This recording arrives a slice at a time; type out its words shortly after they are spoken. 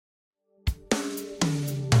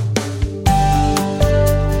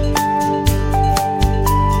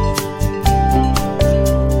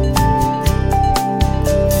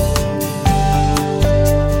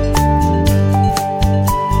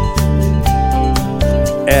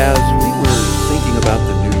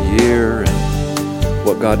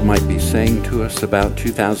God might be saying to us about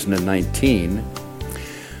 2019,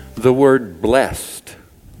 the word blessed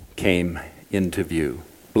came into view.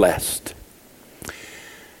 Blessed.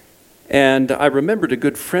 And I remembered a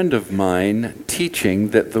good friend of mine teaching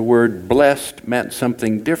that the word blessed meant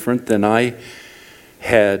something different than I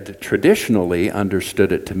had traditionally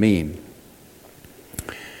understood it to mean.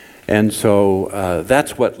 And so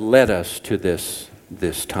that's what led us to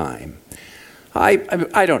this time. I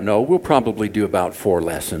don't know. We'll probably do about 4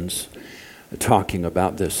 lessons talking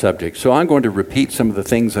about this subject. So I'm going to repeat some of the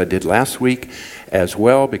things I did last week as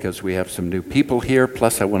well, because we have some new people here.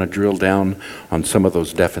 Plus, I want to drill down on some of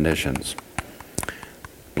those definitions.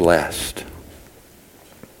 Blessed.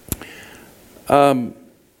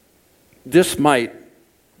 This might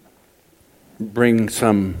bring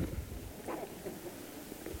some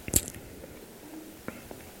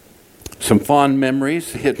fond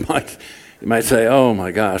memories. You might say, oh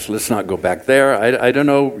my gosh, let's not go back there. I don't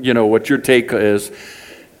know, what your take is.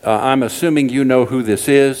 I'm assuming you know who this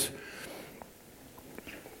is.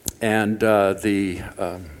 And the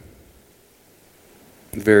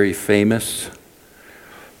very famous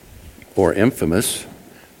or infamous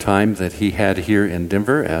time that he had here in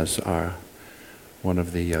Denver as one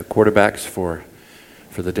of the quarterbacks for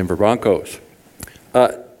the Denver Broncos.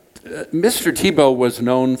 Mr. Tebow was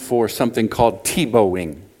known for something called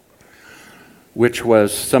Tebowing, which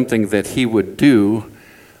was something that he would do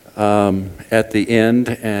at the end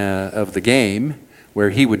of the game,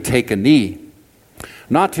 where he would take a knee.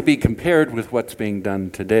 Not to be compared with what's being done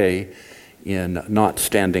today in not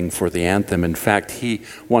standing for the anthem. In fact, he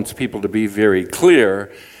wants people to be very clear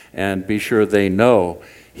and be sure they know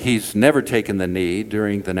he's never taken the knee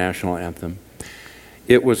during the national anthem.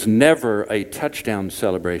 It was never a touchdown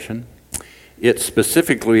celebration. It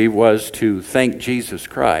specifically was to thank Jesus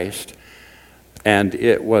Christ, and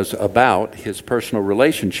it was about his personal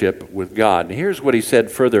relationship with God. And here's what he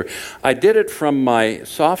said further. I did it from my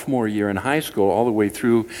sophomore year in high school all the way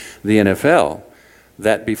through the NFL,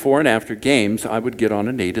 that before and after games, I would get on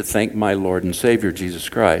a knee to thank my Lord and Savior, Jesus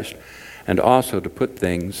Christ, and also to put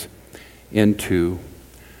things into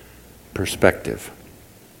perspective.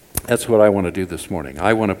 That's what I want to do this morning.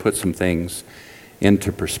 I want to put some things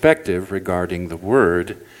into perspective regarding the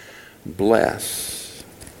word bless.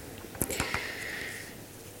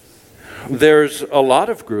 There's a lot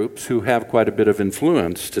of groups who have quite a bit of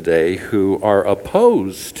influence today who are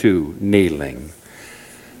opposed to kneeling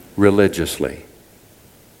religiously.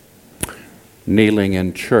 Kneeling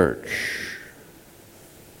in church.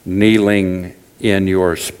 Kneeling in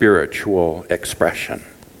your spiritual expression.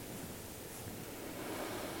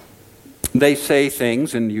 They say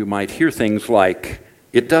things, and you might hear things like,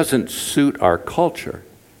 it doesn't suit our culture.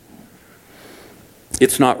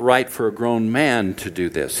 It's not right for a grown man to do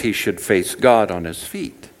this. He should face God on his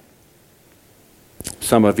feet.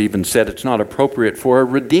 Some have even said it's not appropriate for a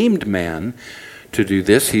redeemed man to do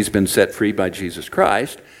this. He's been set free by Jesus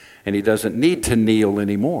Christ, and he doesn't need to kneel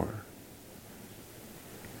anymore.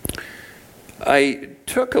 I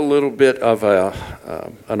took a little bit of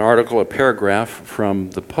an article, a paragraph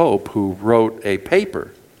from the Pope, who wrote a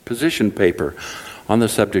position paper on the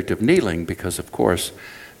subject of kneeling, because, of course,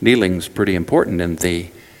 kneeling's pretty important in the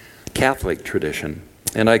Catholic tradition.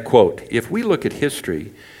 And I quote, if we look at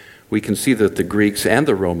history, we can see that the Greeks and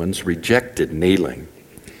the Romans rejected kneeling.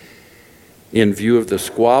 In view of the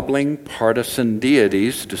squabbling partisan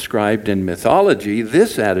deities described in mythology,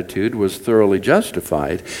 this attitude was thoroughly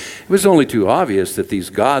justified. It was only too obvious that these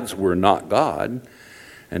gods were not God,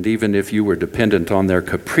 and even if you were dependent on their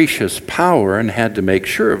capricious power and had to make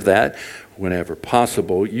sure of that whenever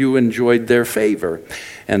possible, you enjoyed their favor.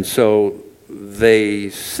 And so they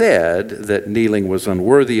said that kneeling was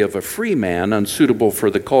unworthy of a free man, unsuitable for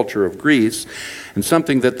the culture of Greece, and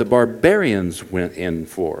something that the barbarians went in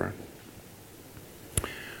for.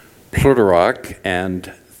 Plutarch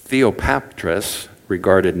and Theopaptrus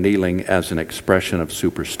regarded kneeling as an expression of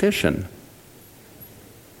superstition.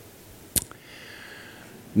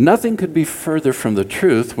 Nothing could be further from the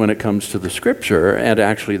truth when it comes to the Scripture and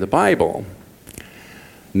actually the Bible.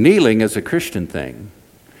 Kneeling is a Christian thing.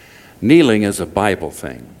 Kneeling is a Bible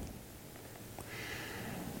thing.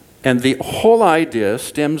 And the whole idea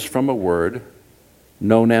stems from a word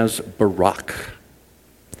known as barak.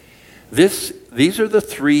 These are the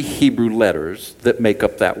 3 Hebrew letters that make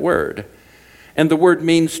up that word. And the word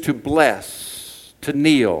means to bless, to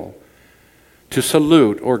kneel, to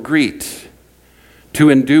salute or greet, to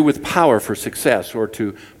endue with power for success, or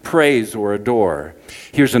to praise or adore.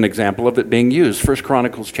 Here's an example of it being used. 1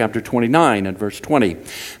 Chronicles chapter 29 and verse 20.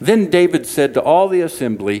 Then David said to all the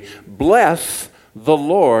assembly, bless the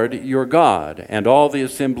Lord your God. And all the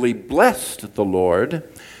assembly blessed the Lord,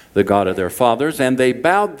 the God of their fathers, and they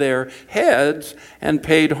bowed their heads and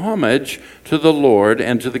paid homage to the Lord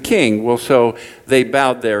and to the king. Well, so they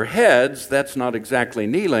bowed their heads. That's not exactly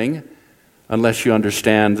kneeling, unless you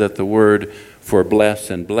understand that the word for bless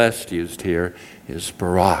and blessed used here is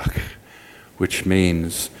barak, which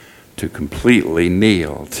means to completely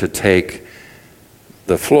kneel, to take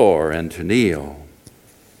the floor and to kneel.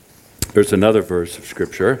 There's another verse of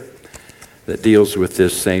Scripture that deals with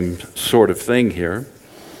this same sort of thing here.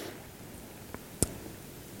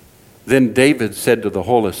 Then David said to the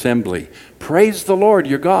whole assembly, "Praise the Lord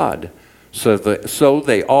your God." So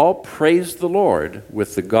they all praised the Lord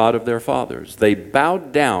with the God of their fathers. They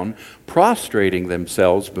bowed down, prostrating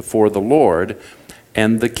themselves before the Lord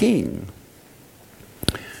and the king.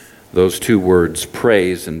 Those two words,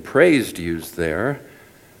 praise and praised, used there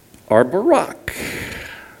are barak.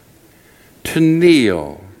 To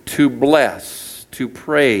kneel, to bless, to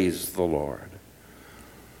praise the Lord.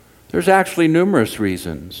 There's actually numerous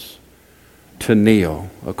reasons to kneel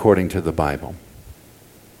according to the Bible.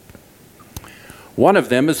 One of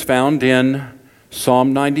them is found in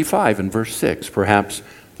Psalm 95 and verse 6, perhaps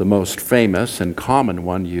the most famous and common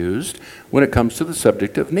one used when it comes to the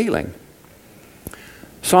subject of kneeling.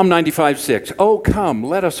 Psalm 95:6, "Oh, come,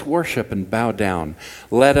 let us worship and bow down.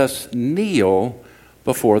 Let us kneel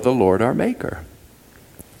before the Lord our Maker."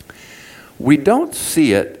 We don't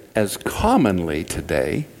see it as commonly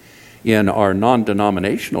today in our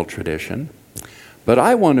non-denominational tradition, but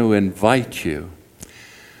I want to invite you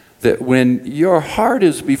that when your heart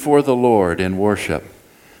is before the Lord in worship,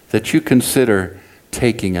 that you consider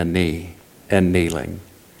taking a knee and kneeling.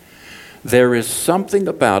 There is something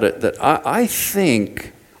about it that I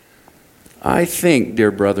think,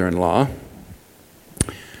 dear brother-in-law,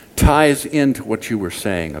 ties into what you were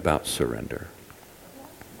saying about surrender.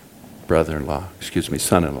 Son-in-law.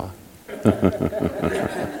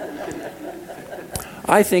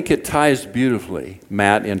 I think it ties beautifully,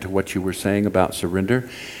 Matt, into what you were saying about surrender,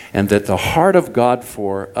 and that the heart of God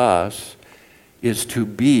for us is to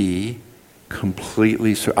be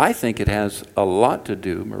completely surrendered. I think it has a lot to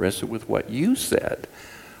do, Marissa, with what you said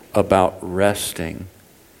about resting.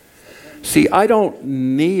 See, I don't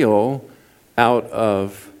kneel out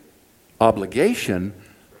of obligation.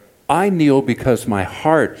 I kneel because my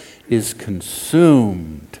heart is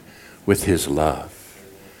consumed with His love,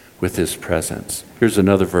 with His presence. Here's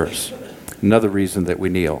another verse, another reason that we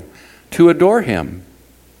kneel. To adore Him.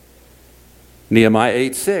 Nehemiah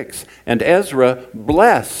 8:6. And Ezra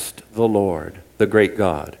blessed the Lord, the great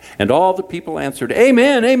God. And all the people answered,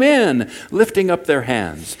 "Amen, amen," lifting up their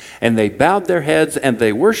hands. And they bowed their heads and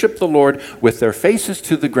they worshiped the Lord with their faces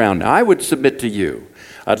to the ground. Now, I would submit to you,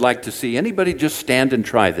 I'd like to see anybody just stand and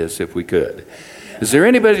try this if we could. Is there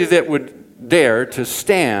anybody that would dare to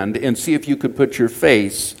stand and see if you could put your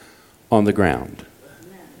face on the ground?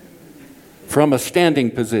 From a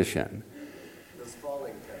standing position.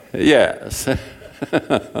 Yes.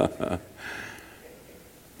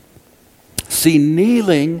 See,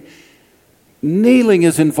 kneeling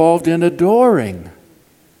is involved in adoring.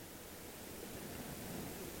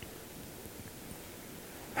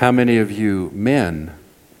 How many of you men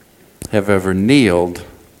have ever kneeled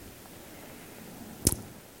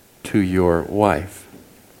to your wife?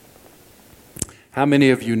 How many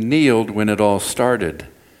of you kneeled when it all started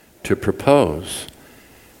to propose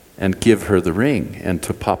and give her the ring and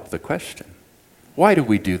to pop the question? Why do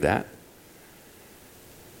we do that?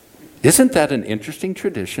 Isn't that an interesting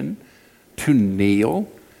tradition, to kneel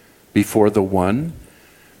before the one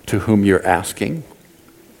to whom you're asking,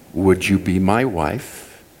 "Would you be my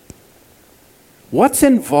wife?" What's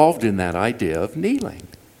involved in that idea of kneeling?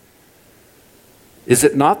 Is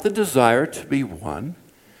it not the desire to be one,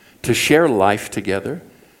 to share life together?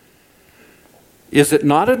 Is it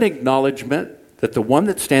not an acknowledgement that the one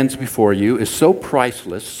that stands before you is so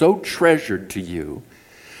priceless, so treasured to you,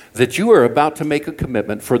 that you are about to make a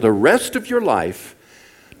commitment for the rest of your life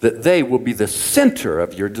that they will be the center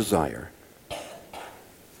of your desire?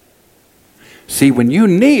 See, when you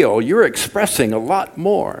kneel, you're expressing a lot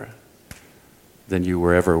more than you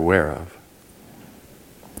were ever aware of.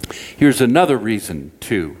 Here's another reason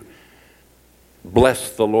to bless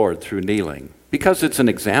the Lord through kneeling, because it's an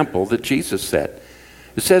example that Jesus set.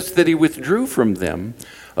 It says that He withdrew from them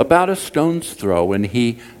about a stone's throw, and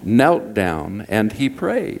He knelt down and He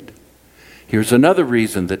prayed. Here's another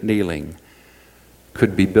reason that kneeling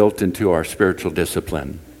could be built into our spiritual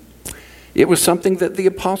discipline. It was something that the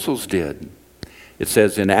apostles did. It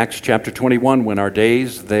says in Acts chapter 21, when our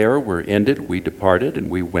days there were ended, we departed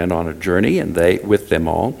and we went on a journey, and they with them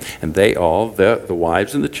all, and they all, the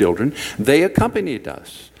wives and the children, they accompanied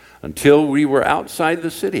us until we were outside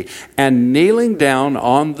the city. And kneeling down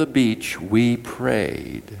on the beach, we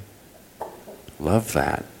prayed. Love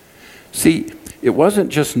that. See, it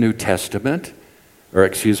wasn't just Old Testament,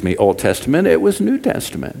 it was New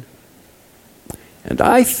Testament. And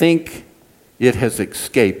I think it has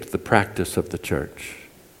escaped the practice of the church.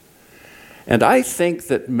 And I think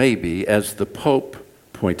that maybe, as the Pope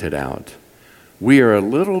pointed out, we are a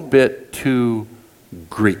little bit too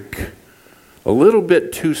Greek, a little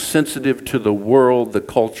bit too sensitive to the world, the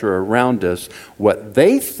culture around us, what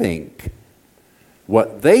they think,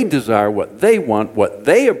 what they desire, what they want, what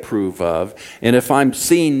they approve of. And if I'm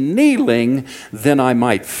seen kneeling, then I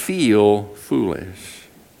might feel foolish.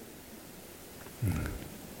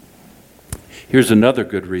 Here's another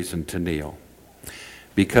good reason to kneel.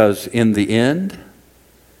 Because in the end,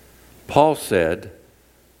 Paul said,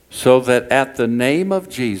 so that at the name of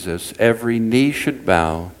Jesus every knee should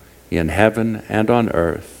bow in heaven and on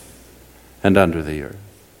earth and under the earth.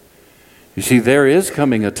 You see, there is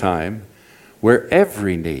coming a time where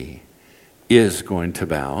every knee is going to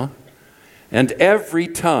bow and every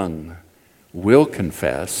tongue will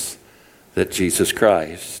confess that Jesus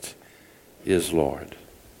Christ is Lord.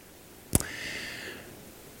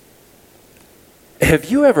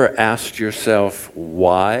 Have you ever asked yourself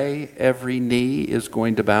why every knee is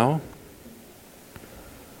going to bow?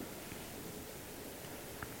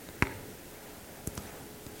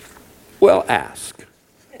 Well, ask.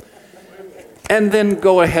 And then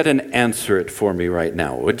go ahead and answer it for me right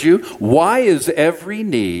now, would you? Why is every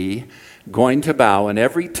knee going to bow and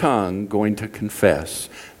every tongue going to confess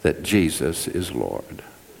that Jesus is Lord?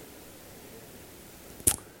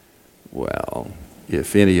 Well,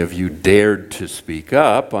 if any of you dared to speak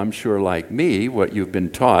up, I'm sure like me, what you've been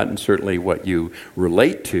taught, and certainly what you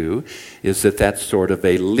relate to, is that that's sort of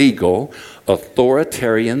a legal,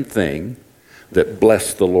 authoritarian thing that,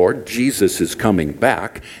 bless the Lord, Jesus is coming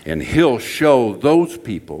back, and he'll show those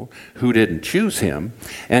people who didn't choose him,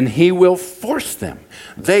 and he will force them.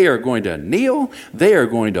 They are going to kneel, they are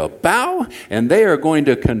going to bow, and they are going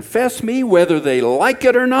to confess me whether they like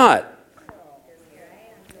it or not.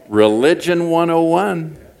 Religion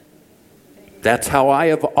 101. That's how I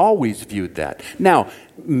have always viewed that. Now,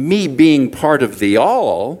 me being part of the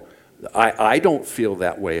all, I don't feel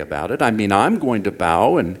that way about it. I mean, I'm going to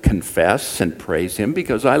bow and confess and praise him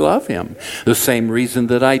because I love him. The same reason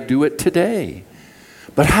that I do it today.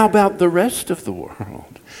 But how about the rest of the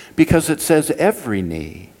world? Because it says every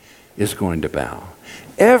knee is going to bow.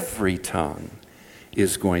 Every tongue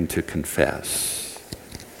is going to confess.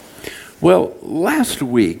 Well, last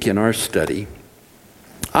week in our study,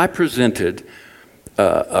 I presented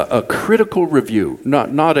a critical review,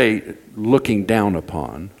 not a looking down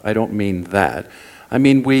upon. I don't mean that. I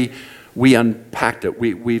mean, we unpacked it.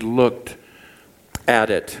 We looked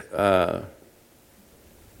at it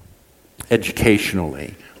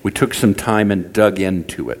educationally. We took some time and dug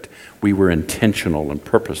into it. We were intentional and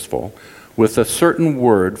purposeful with a certain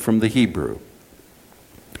word from the Hebrew.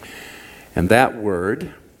 And that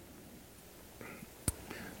word,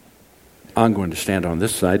 I'm going to stand on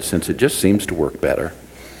this side since it just seems to work better.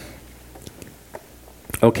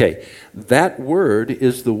 Okay, that word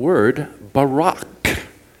is the word barak,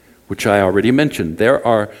 which I already mentioned. There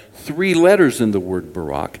are 3 letters in the word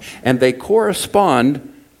barak, and they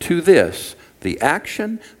correspond to this: the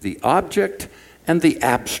action, the object, and the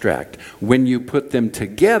abstract. When you put them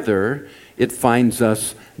together, it finds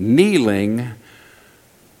us kneeling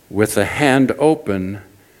with a hand open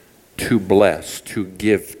to bless, to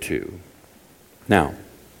give to. Now,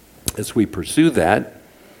 as we pursue that,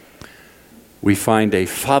 we find a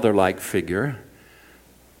father-like figure,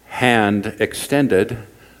 hand extended,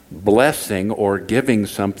 blessing or giving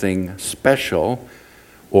something special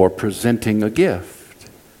or presenting a gift.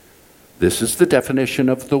 This is the definition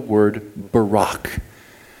of the word barak.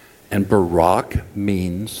 And barak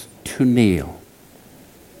means to kneel.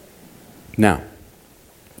 Now,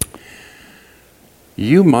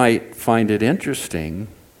 you might find it interesting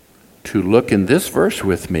to look in this verse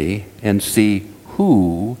with me and see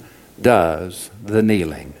who does the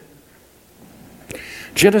kneeling.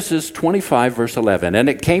 Genesis 25, verse 11, and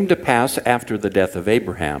it came to pass after the death of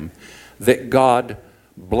Abraham that God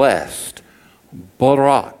blessed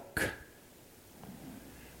Barak,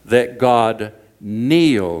 that God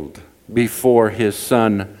kneeled before his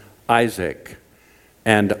son Isaac,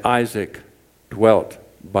 and Isaac dwelt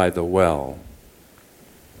by the well.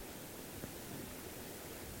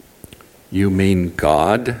 You mean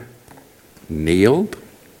God kneeled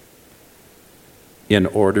in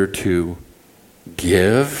order to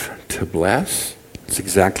give, to bless. That's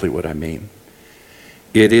exactly what I mean.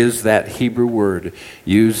 It is that Hebrew word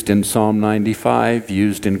used in Psalm 95,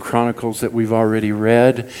 used in Chronicles that we've already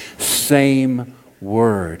read. Same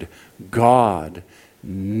word. God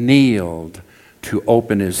kneeled to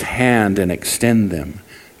open his hand and extend them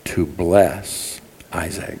to bless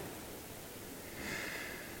Isaac.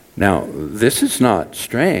 Now, this is not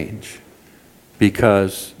strange,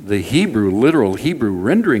 because the literal Hebrew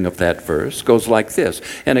rendering of that verse goes like this.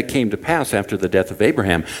 And it came to pass after the death of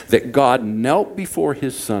Abraham that God knelt before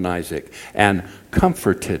his son Isaac and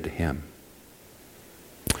comforted him.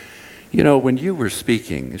 You know, when you were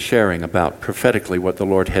sharing about prophetically what the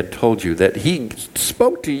Lord had told you, that he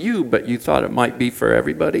spoke to you, but you thought it might be for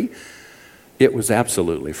everybody, it was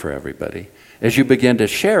absolutely for everybody. As you began to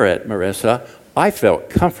share it, Marissa, I felt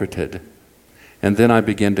comforted. And then I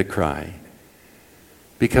began to cry.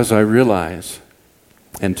 Because I realize,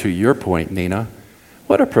 and to your point, Nina,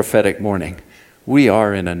 what a prophetic morning. We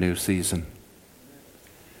are in a new season.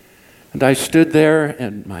 And I stood there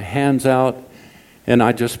and my hands out, and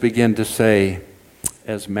I just began to say,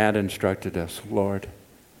 as Matt instructed us, Lord,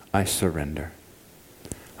 I surrender.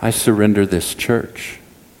 I surrender this church.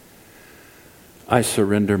 I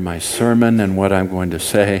surrender my sermon and what I'm going to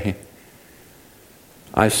say.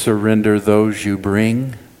 I surrender those you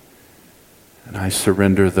bring. And I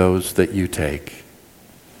surrender those that you take.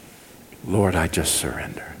 Lord, I just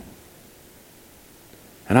surrender.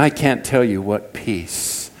 And I can't tell you what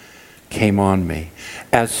peace came on me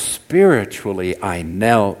as spiritually I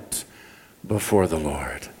knelt before the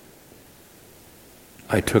Lord.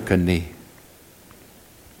 I took a knee.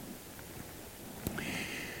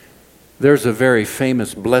 There's a very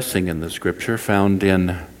famous blessing in the scripture found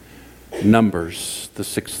in Numbers, the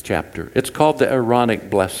 6th chapter. It's called the Aaronic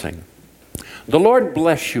blessing. The Lord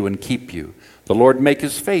bless you and keep you. The Lord make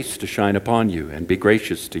his face to shine upon you and be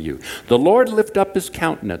gracious to you. The Lord lift up his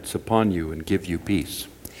countenance upon you and give you peace.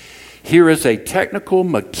 Here is a technical,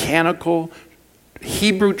 mechanical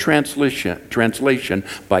Hebrew translation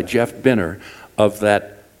by Jeff Benner of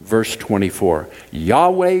that verse 24.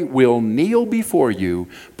 Yahweh will kneel before you,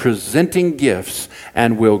 presenting gifts,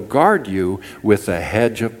 and will guard you with a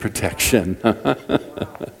hedge of protection.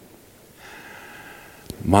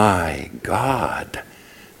 My God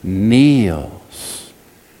kneels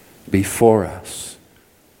before us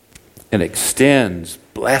and extends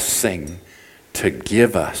blessing to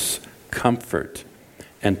give us comfort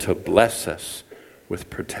and to bless us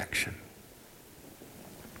with protection.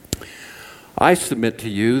 I submit to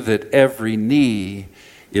you that every knee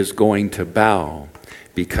is going to bow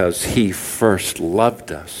because he first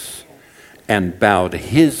loved us and bowed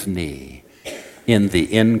his knee in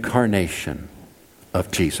the incarnation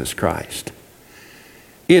of Jesus Christ.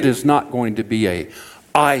 It is not going to be a,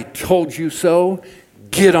 I told you so,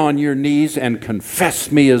 get on your knees and confess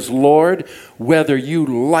me as Lord, whether you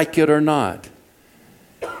like it or not.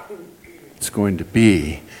 It's going to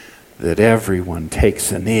be that everyone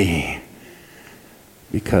takes a knee,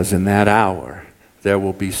 because in that hour there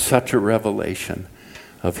will be such a revelation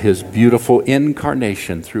of his beautiful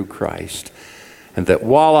incarnation through Christ, and that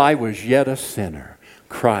while I was yet a sinner,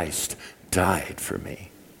 Christ died for me.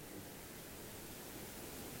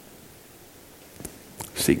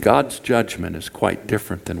 See, God's judgment is quite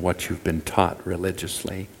different than what you've been taught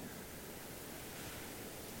religiously.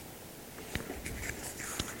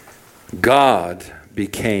 God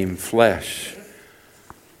became flesh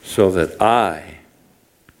so that I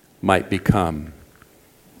might become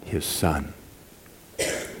his son.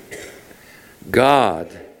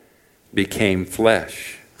 God became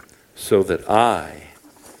flesh so that I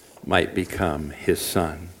might become his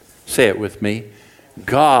son. Say it with me.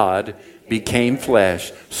 God became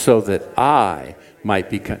flesh so that I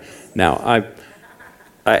might become. Now,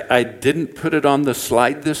 I didn't put it on the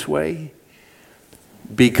slide this way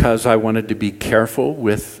because I wanted to be careful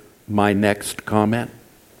with my next comment,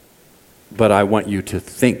 but I want you to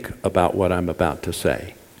think about what I'm about to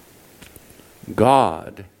say.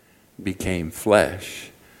 God became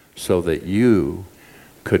flesh so that you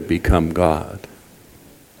could become God.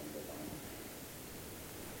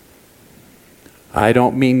 I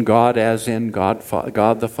don't mean God as in God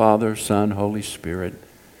the Father, Son, Holy Spirit.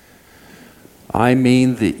 I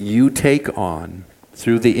mean that you take on,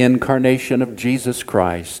 through the incarnation of Jesus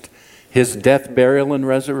Christ, his death, burial, and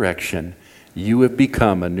resurrection, you have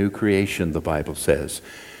become a new creation, the Bible says.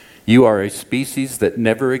 You are a species that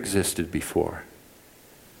never existed before.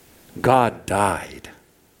 God died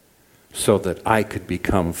so that I could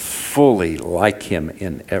become fully like him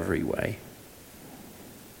in every way.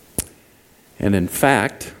 And in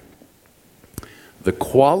fact, the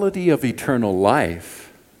quality of eternal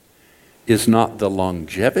life is not the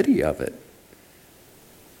longevity of it.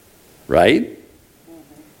 Right?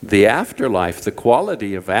 The afterlife, the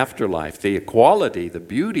quality of afterlife, the equality, the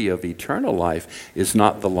beauty of eternal life is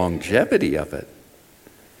not the longevity of it.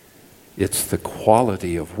 It's the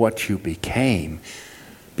quality of what you became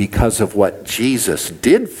because of what Jesus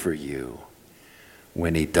did for you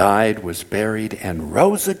when he died, was buried, and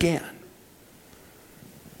rose again.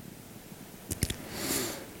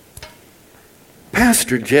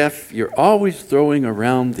 Pastor Jeff, you're always throwing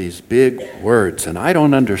around these big words, and I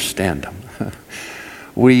don't understand them.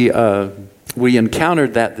 We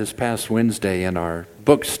encountered that this past Wednesday in our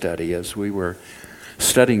book study as we were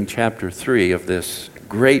studying chapter 3 of this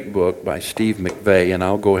great book by Steve McVeigh, and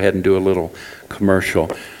I'll go ahead and do a little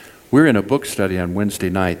commercial. We're in a book study on Wednesday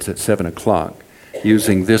nights at 7 o'clock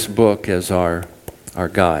using this book as our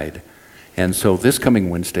guide. And so this coming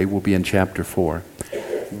Wednesday we'll be in chapter 4.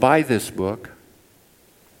 Buy this book.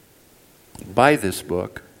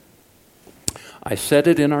 I said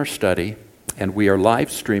it in our study, and we are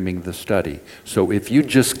live streaming the study. So if you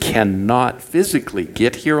just cannot physically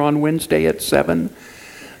get here on Wednesday at 7,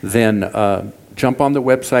 then jump on the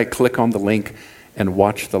website, click on the link, and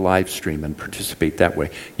watch the live stream and participate that way.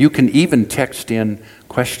 You can even text in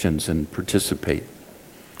questions and participate.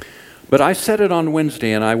 But I said it on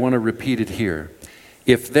Wednesday, and I want to repeat it here.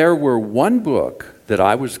 If there were one book that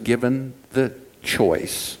I was given the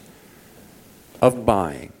choice of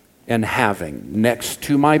buying and having next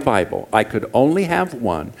to my Bible, I could only have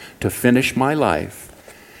one to finish my life,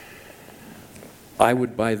 I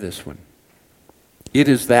would buy this one. It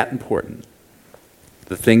is that important.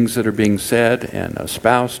 The things that are being said and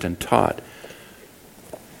espoused and taught,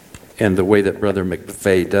 and the way that Brother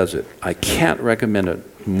McVeigh does it, I can't recommend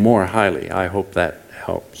it more highly. I hope that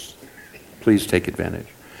helps. Please take advantage.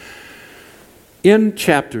 In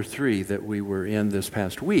chapter 3 that we were in this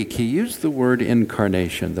past week, he used the word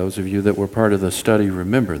incarnation. Those of you that were part of the study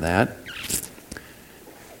remember that.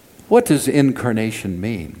 What does incarnation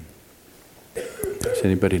mean? Does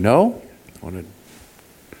anybody know? I want to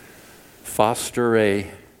foster a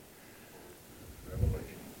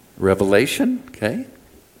revelation. Okay.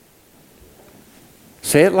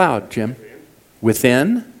 Say it loud, Jim.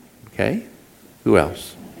 Within. Okay. Who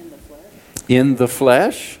else? In the flesh. In the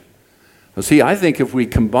flesh. Well, see, I think if we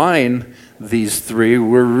combine these three,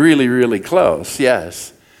 we're really, really close.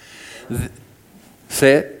 Yes.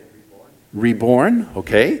 Say it. Reborn.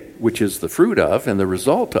 Okay. Which is the fruit of and the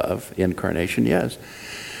result of incarnation. Yes.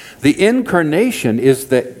 The incarnation is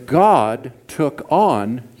that God took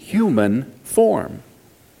on human form.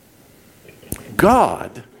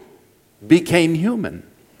 God became human.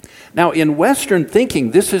 Now, in Western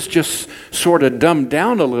thinking, this is just sort of dumbed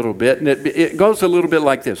down a little bit, and it goes a little bit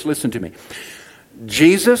like this. Listen to me.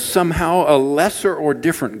 Jesus, somehow a lesser or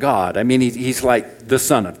different God. I mean, he's like the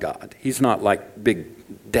Son of God. He's not like Big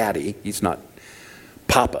Daddy. He's not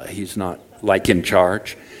Papa. He's not like in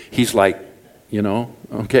charge. He's like,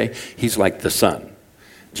 okay? He's like the Son.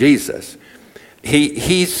 Jesus.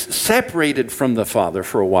 He's separated from the Father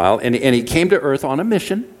for a while, and he came to earth on a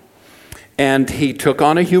mission. And he took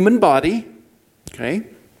on a human body, okay?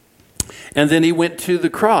 And then he went to the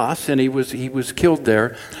cross, and he was killed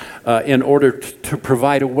there in order to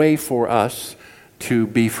provide a way for us to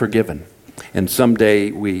be forgiven. And someday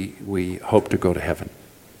we hope to go to heaven.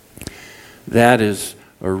 That is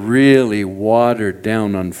a really watered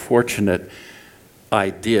down, unfortunate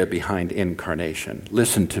idea behind incarnation.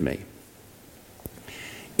 Listen to me.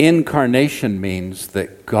 Incarnation means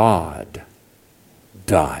that God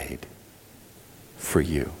died for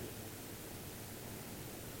you.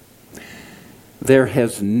 There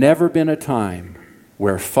has never been a time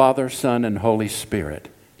where Father, Son, and Holy Spirit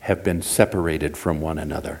have been separated from one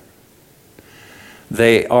another.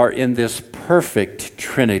 They are in this perfect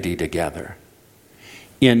Trinity together.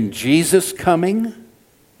 In Jesus coming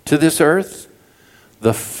to this earth,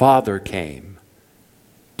 the Father came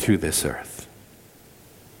to this earth.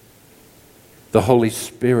 The Holy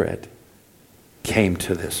Spirit came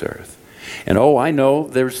to this earth. And I know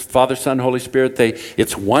there's Father, Son, Holy Spirit.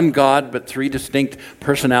 It's one God, but three distinct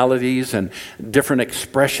personalities and different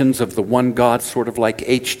expressions of the one God, sort of like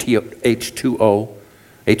H2O.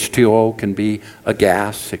 H2O can be a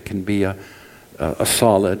gas. It can be a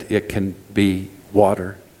solid. It can be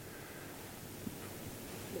water.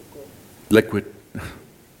 Liquid.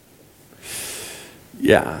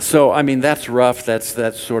 Yeah, so I mean that's rough.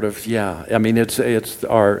 That's sort of, yeah. I mean it's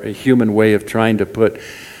our human way of trying to put.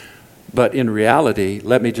 But in reality,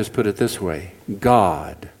 let me just put it this way.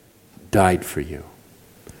 God died for you.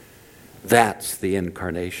 That's the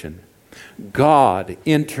incarnation. God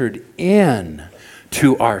entered in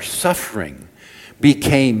to our suffering,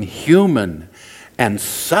 became human, and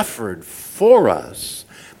suffered for us,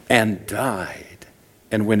 and died,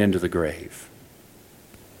 and went into the grave.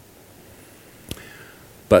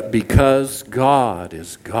 But because God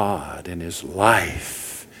is God, and His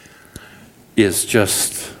life is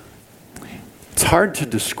just, it's hard to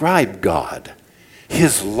describe God.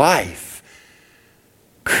 His life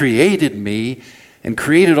created me and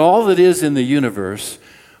created all that is in the universe,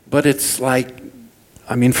 but it's like,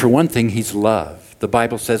 for one thing, He's love. The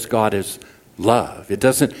Bible says God is love. It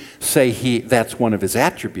doesn't say that's one of His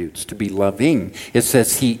attributes, to be loving. It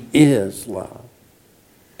says He is love.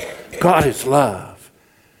 God is love.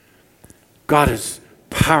 God is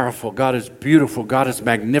powerful. God is beautiful. God is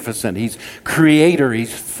magnificent. He's creator.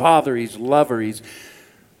 He's father. He's lover.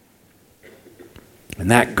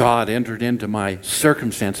 And that God entered into my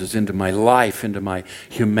circumstances, into my life, into my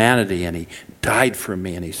humanity, and He died for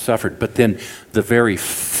me, and He suffered. But then the very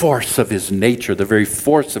force of His nature, the very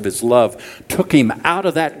force of His love, took Him out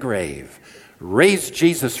of that grave, raised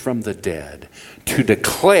Jesus from the dead, to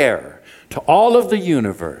declare to all of the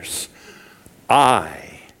universe, I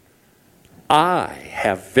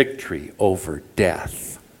have victory over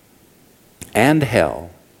death and hell,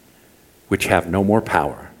 which have no more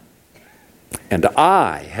power. And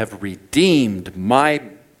I have redeemed my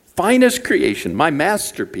finest creation, my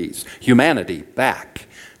masterpiece, humanity, back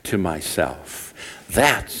to myself.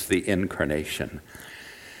 That's the incarnation.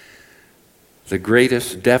 The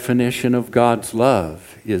greatest definition of God's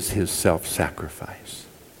love is His self-sacrifice.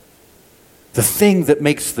 The thing that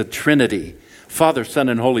makes the Trinity, Father, Son,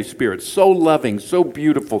 and Holy Spirit, so loving, so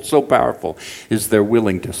beautiful, so powerful, is they're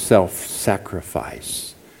willing to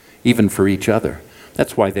self-sacrifice, even for each other.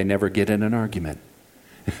 That's why they never get in an argument.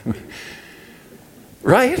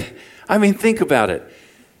 Right? Think about it.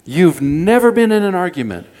 You've never been in an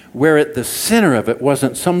argument where at the center of it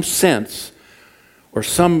wasn't some sense or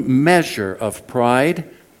some measure of pride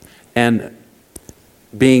and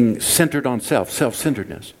being centered on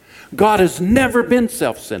self-centeredness. God has never been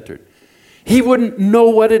self-centered. He wouldn't know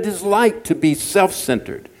what it is like to be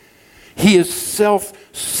self-centered. He is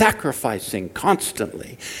self-sacrificing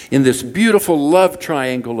constantly in this beautiful love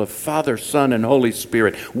triangle of Father, Son, and Holy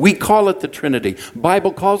Spirit. We call it the Trinity.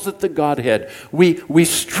 Bible calls it the Godhead. We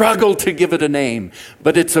struggle to give it a name,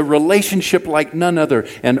 but it's a relationship like none other.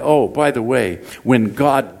 And oh, by the way, when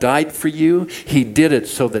God died for you, He did it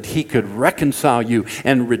so that He could reconcile you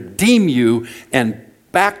and redeem you and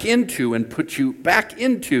back into and put you back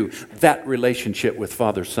into that relationship with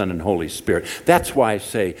Father, Son, and Holy Spirit. That's why I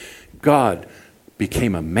say God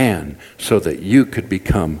became a man so that you could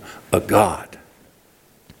become a God.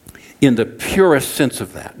 In the purest sense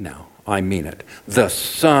of that now, I mean it. The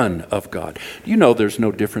Son of God. You know there's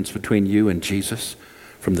no difference between you and Jesus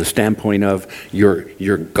from the standpoint of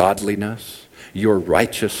your godliness, your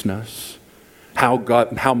righteousness,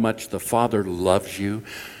 how much the Father loves you.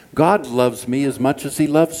 God loves me as much as He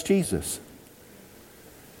loves Jesus.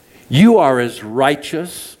 You are as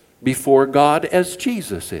righteous before God as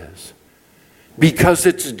Jesus is. Because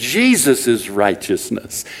it's Jesus'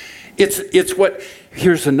 righteousness. It's what,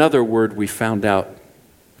 here's another word we found out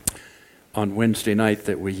on Wednesday night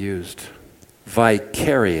that we used.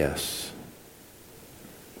 Vicarious.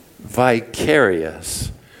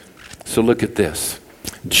 Vicarious. So look at this.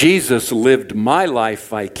 Jesus lived my life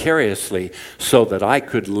vicariously so that I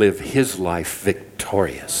could live His life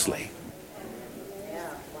victoriously. Yeah,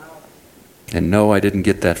 wow. And no, I didn't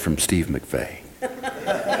get that from Steve McVeigh.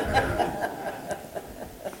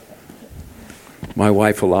 My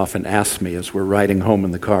wife will often ask me as we're riding home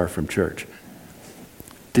in the car from church,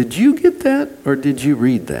 did you get that or did you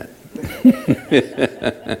read that?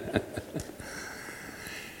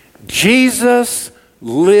 Jesus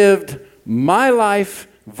lived my life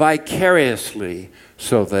vicariously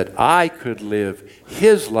so that I could live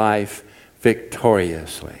His life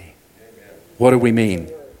victoriously. What do we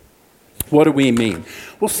mean? What do we mean?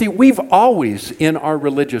 Well, see, we've always, in our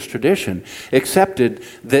religious tradition, accepted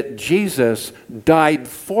that Jesus died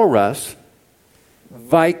for us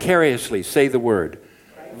vicariously. Say the word.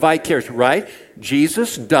 Vicarious, right?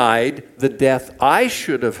 Jesus died the death I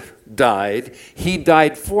should have died. He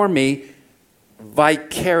died for me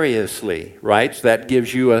vicariously, right? So that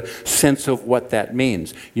gives you a sense of what that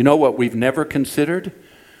means. You know what we've never considered?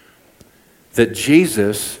 That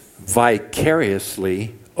Jesus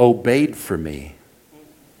vicariously obeyed for me.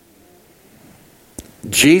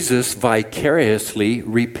 Jesus vicariously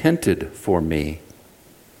repented for me.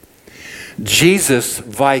 Jesus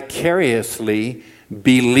vicariously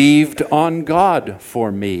believed on God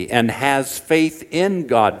for me and has faith in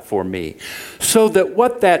God for me. So that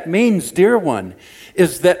what that means, dear one,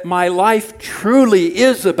 is that my life truly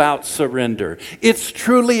is about surrender. It's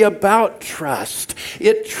truly about trust.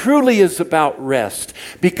 It truly is about rest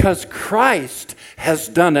because Christ has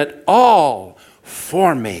done it all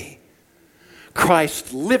for me.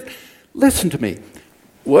 Christ lived. Listen to me.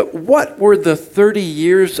 What were the 30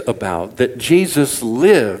 years about that Jesus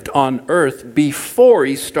lived on earth before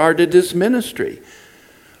he started his ministry?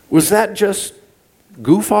 Was that just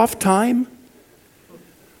goof off time?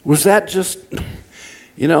 Was that just,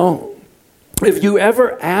 if you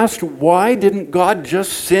ever asked why didn't God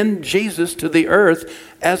just send Jesus to the earth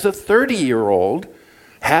as a 30-year-old,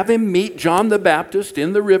 have him meet John the Baptist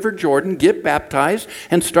in the River Jordan, get baptized,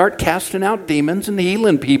 and start casting out demons and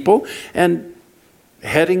healing people and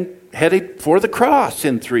headed for the cross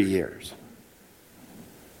in 3 years?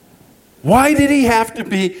 Why did he have to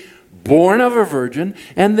be born of a virgin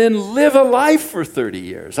and then live a life for 30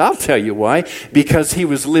 years? I'll tell you why. Because he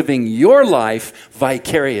was living your life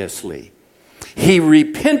vicariously. He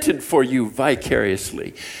repented for you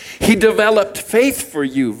vicariously. He developed faith for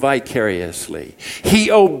you vicariously. He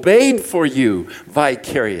obeyed for you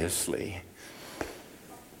vicariously.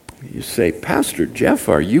 You say, Pastor Jeff,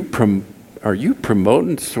 are you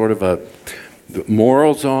promoting sort of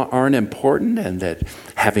morals aren't important and that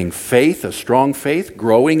having faith, a strong faith,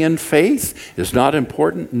 growing in faith is not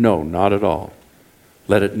important? No, not at all.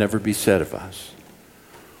 Let it never be said of us.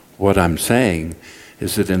 What I'm saying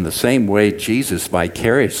is that in the same way Jesus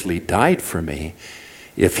vicariously died for me,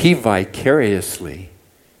 if he vicariously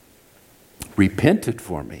repented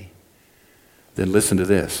for me, then listen to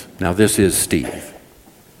this. Now this is Steve.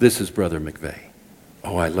 This is Brother McVeigh.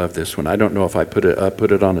 Oh, I love this one. I don't know if I put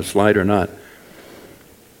it on a slide or not.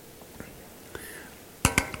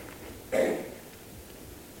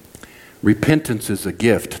 Repentance is a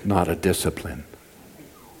gift, not a discipline.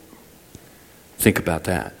 Think about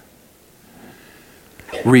that.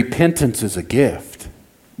 Repentance is a gift,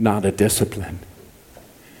 not a discipline.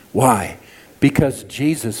 Why? Because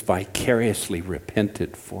Jesus vicariously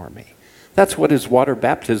repented for me. That's what his water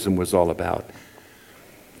baptism was all about.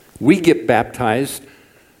 We get baptized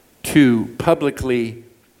to publicly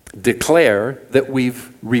declare that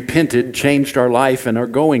we've repented, changed our life, and are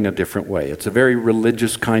going a different way. It's a very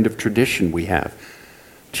religious kind of tradition we have.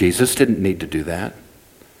 Jesus didn't need to do that.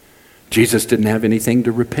 Jesus didn't have anything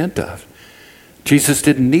to repent of. Jesus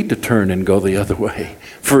didn't need to turn and go the other way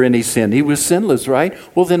for any sin. He was sinless, right?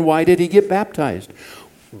 Well, then why did he get baptized?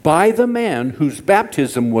 By the man whose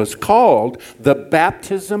baptism was called the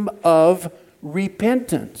baptism of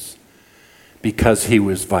repentance. Because he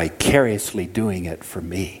was vicariously doing it for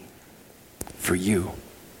me, for you.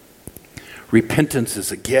 Repentance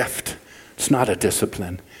is a gift. It's not a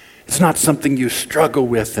discipline. It's not something you struggle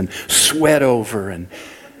with and sweat over. And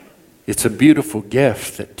it's a beautiful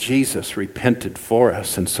gift that Jesus repented for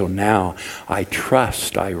us. And so now I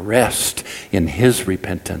trust, I rest in his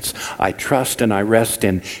repentance. I trust and I rest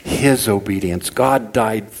in his obedience. God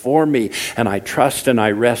died for me, and I trust and I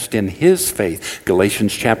rest in his faith.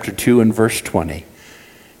 Galatians chapter 2 and verse 20.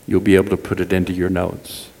 You'll be able to put it into your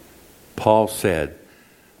notes. Paul said,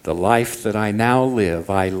 the life that I now live,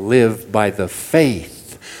 I live by the faith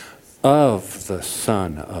of the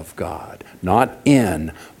Son of God. Not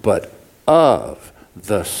in, but of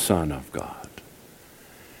the Son of God.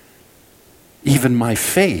 Even my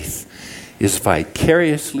faith is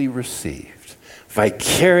vicariously received,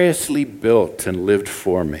 vicariously built and lived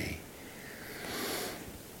for me.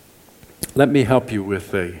 Let me help you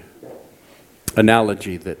with an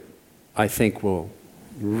analogy that I think will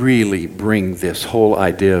really bring this whole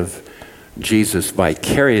idea of Jesus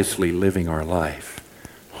vicariously living our life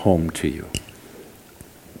home to you.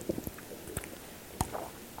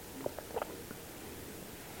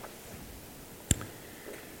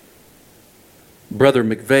 Brother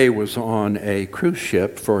McVeigh was on a cruise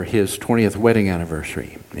ship for his 20th wedding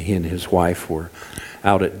anniversary. He and his wife were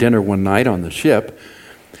out at dinner one night on the ship,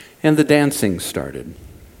 and the dancing started.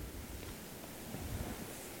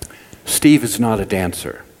 Steve is not a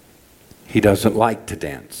dancer. He doesn't like to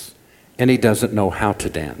dance, and he doesn't know how to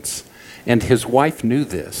dance. And his wife knew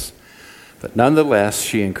this, but nonetheless,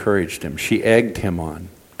 she encouraged him. She egged him on.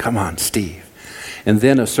 Come on, Steve. And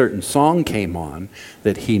then a certain song came on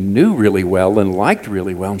that he knew really well and liked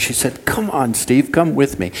really well. And she said, come on, Steve, come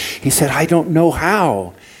with me. He said, I don't know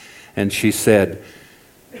how. And she said,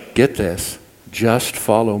 get this, just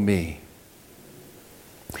follow me.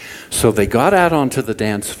 So they got out onto the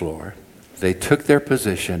dance floor. They took their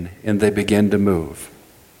position and they began to move.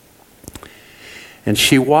 And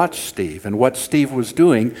she watched Steve. And what Steve was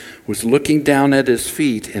doing was looking down at his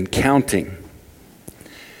feet and counting.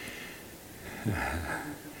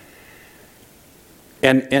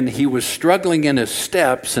 And he was struggling in his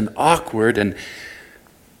steps and awkward. And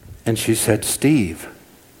she said, Steve,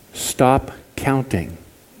 stop counting.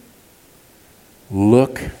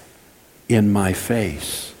 Look in my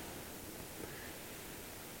face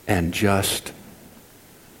and just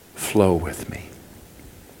flow with me.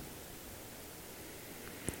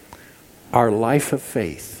 Our life of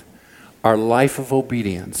faith, our life of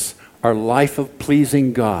obedience, our life of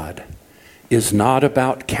pleasing God is not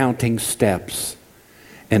about counting steps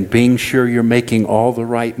and being sure you're making all the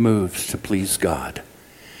right moves to please God.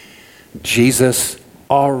 Jesus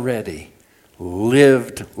already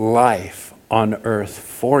lived life on earth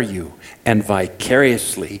for you and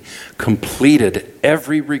vicariously completed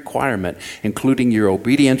every requirement, including your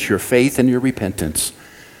obedience, your faith, and your repentance.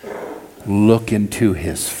 Look into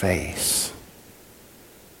his face.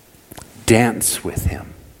 Dance with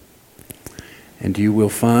him. And you will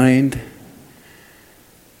find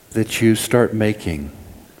that you start making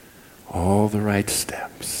all the right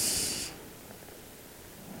steps.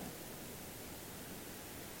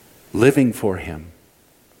 Living for him.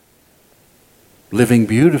 Living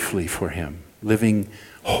beautifully for him. Living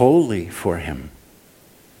wholly for him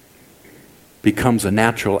becomes a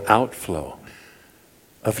natural outflow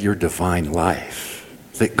of your divine life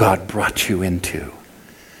that God brought you into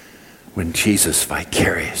when Jesus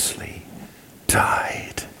vicariously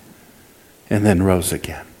died and then rose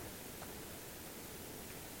again.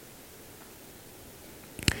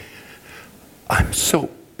 I'm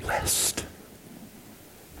so blessed.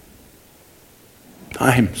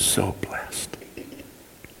 I'm so blessed.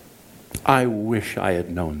 I wish I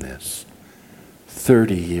had known this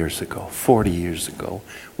 30 years ago, 40 years ago,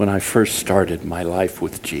 when I first started my life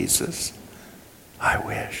with Jesus. I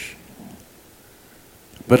wish.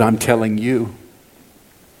 But I'm telling you,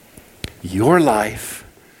 your life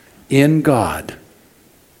in God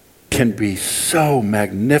can be so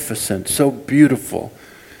magnificent, so beautiful,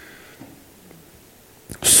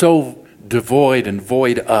 so devoid and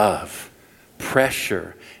void of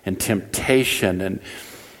pressure and temptation and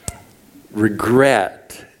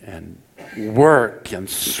regret and work and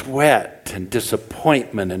sweat and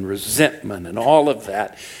disappointment and resentment and all of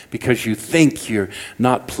that because you think you're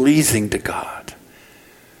not pleasing to God.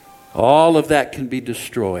 All of that can be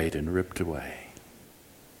destroyed and ripped away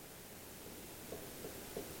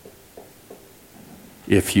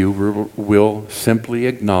if you will simply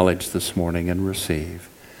acknowledge this morning and receive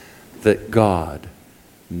that God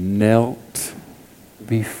knelt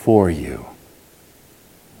before you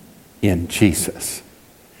in Jesus,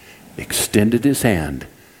 extended his hand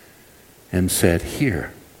and said,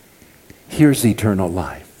 here's eternal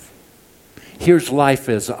life. Here's life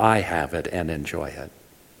as I have it and enjoy it.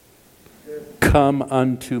 Come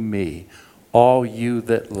unto me, all you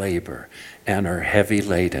that labor and are heavy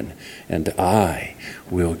laden, and I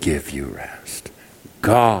will give you rest.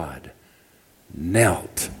 God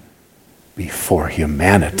knelt before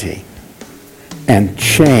humanity and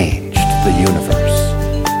changed the universe.